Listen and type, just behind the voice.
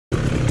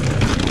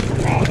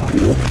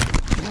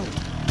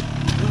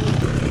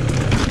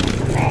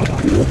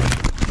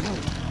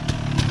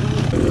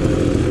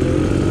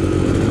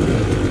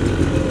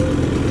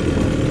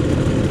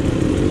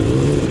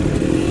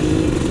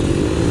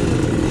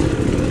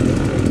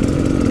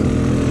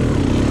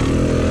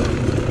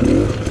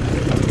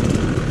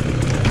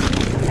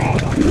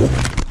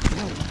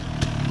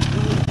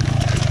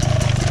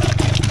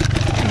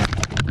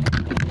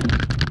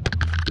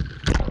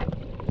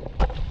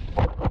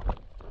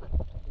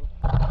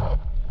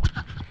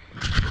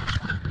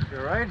You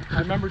alright? I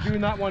remember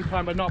doing that one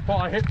time, but not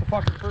fall. I hit the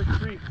fucking first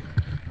tree.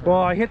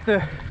 Well, I hit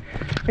the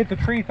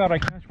tree, thought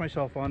I'd catch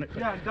myself on it.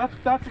 Yeah, that's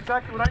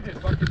exactly what I did,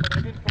 fucking, but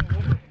I didn't fall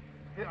over.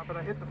 Yeah, but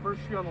I hit the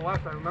first tree on the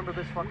left. I remember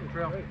this fucking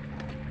trail.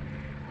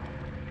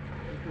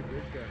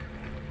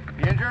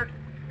 You injured?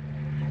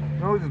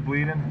 Nose is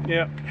bleeding.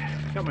 Yeah,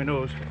 got my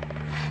nose.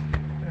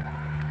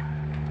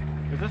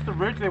 Is this the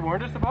ridge they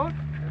warned us about?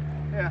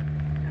 Yeah.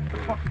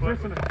 Fucking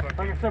listen, like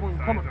I said, when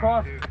we come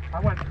across, I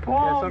went boom.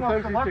 Yeah,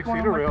 sometimes these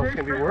tuxedo rails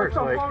can be worse.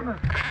 Like,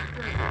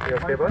 you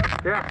okay, bud?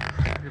 Yeah.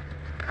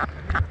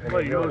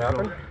 What you what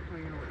happened?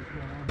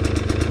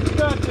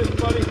 Got this,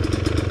 buddy.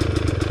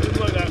 Didn't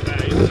look that bad.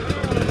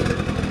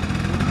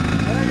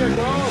 There you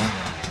go.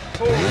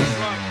 Holy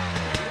fuck.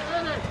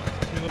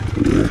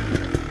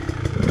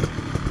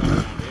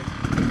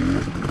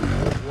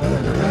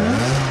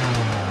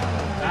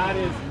 That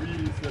is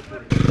really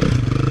slippery.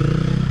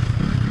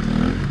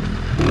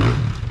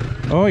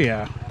 Oh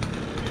yeah.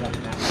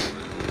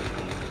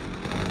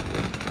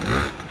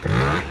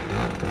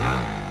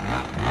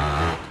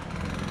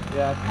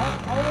 Yeah,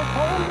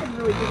 Colin didn't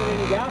really give it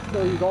any gas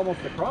though. He's almost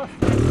across.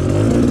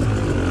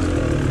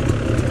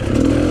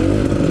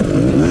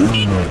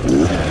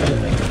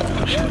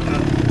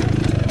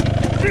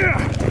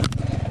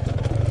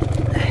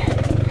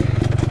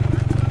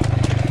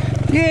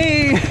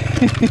 Yay!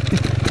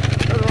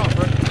 Turn it off,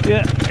 right?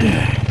 Yeah.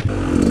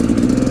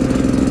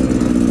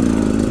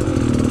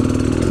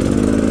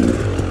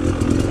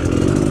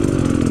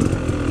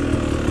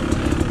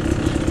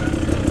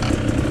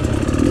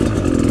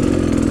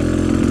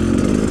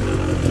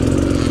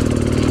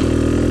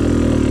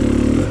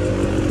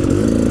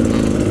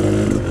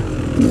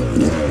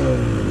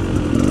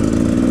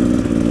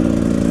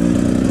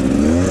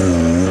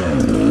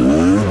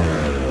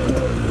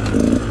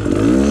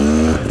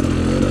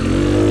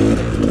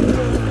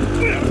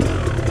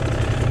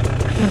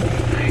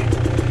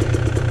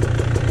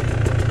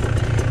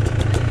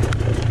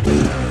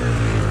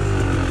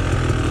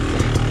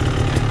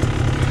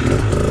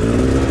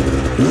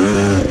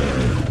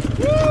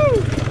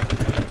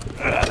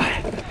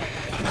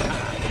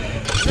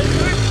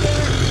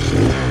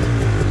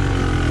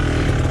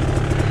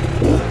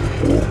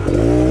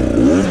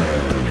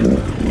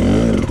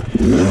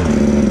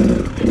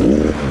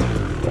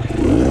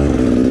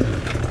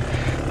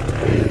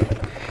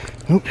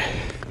 Oop.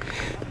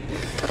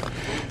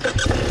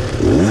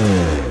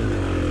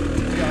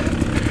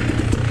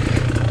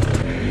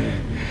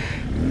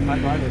 I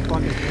drive this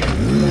fucking thing.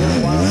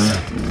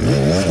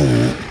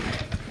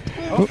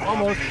 Oh,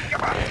 almost.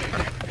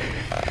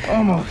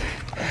 Almost.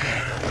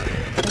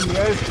 Hey,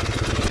 guys.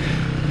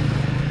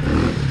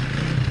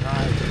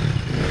 Nice.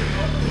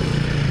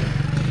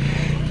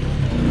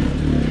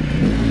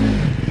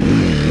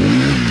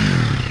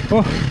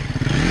 Oh.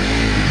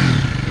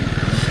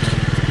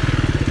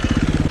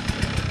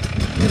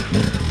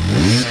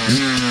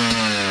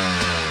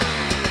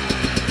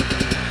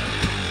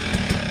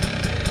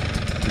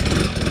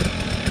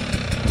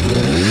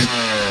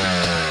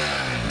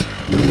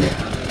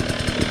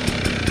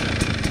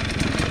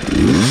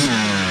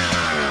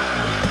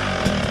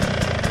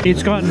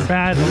 It's gotten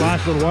bad the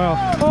last little while.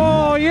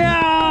 Oh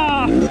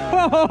yeah!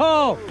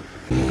 Oh!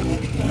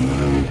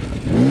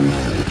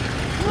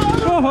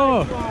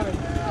 Oh!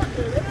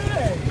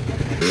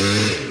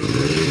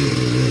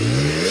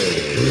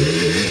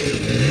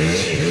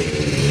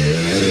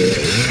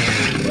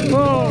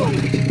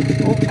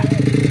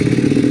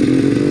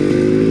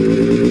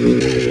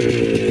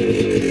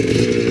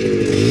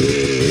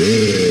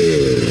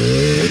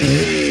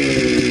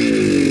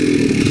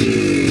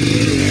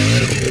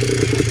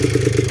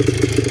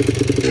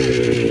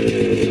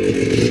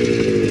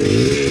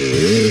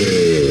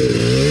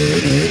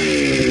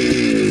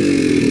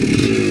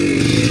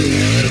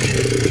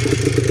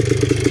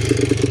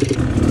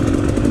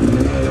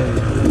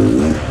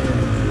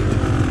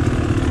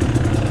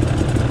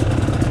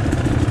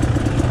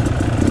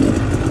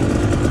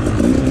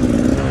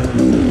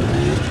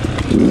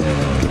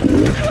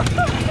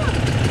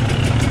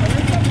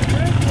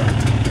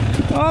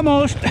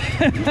 Almost.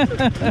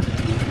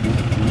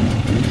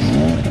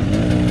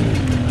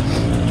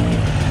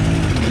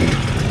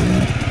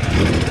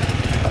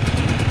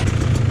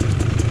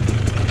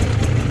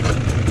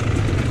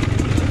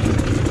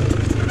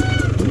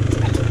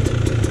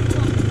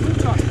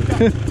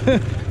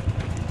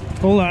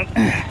 Hold on.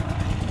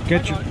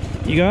 Get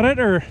you got it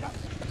or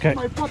okay?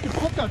 My fucking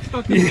foot got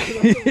stuck in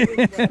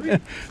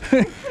it.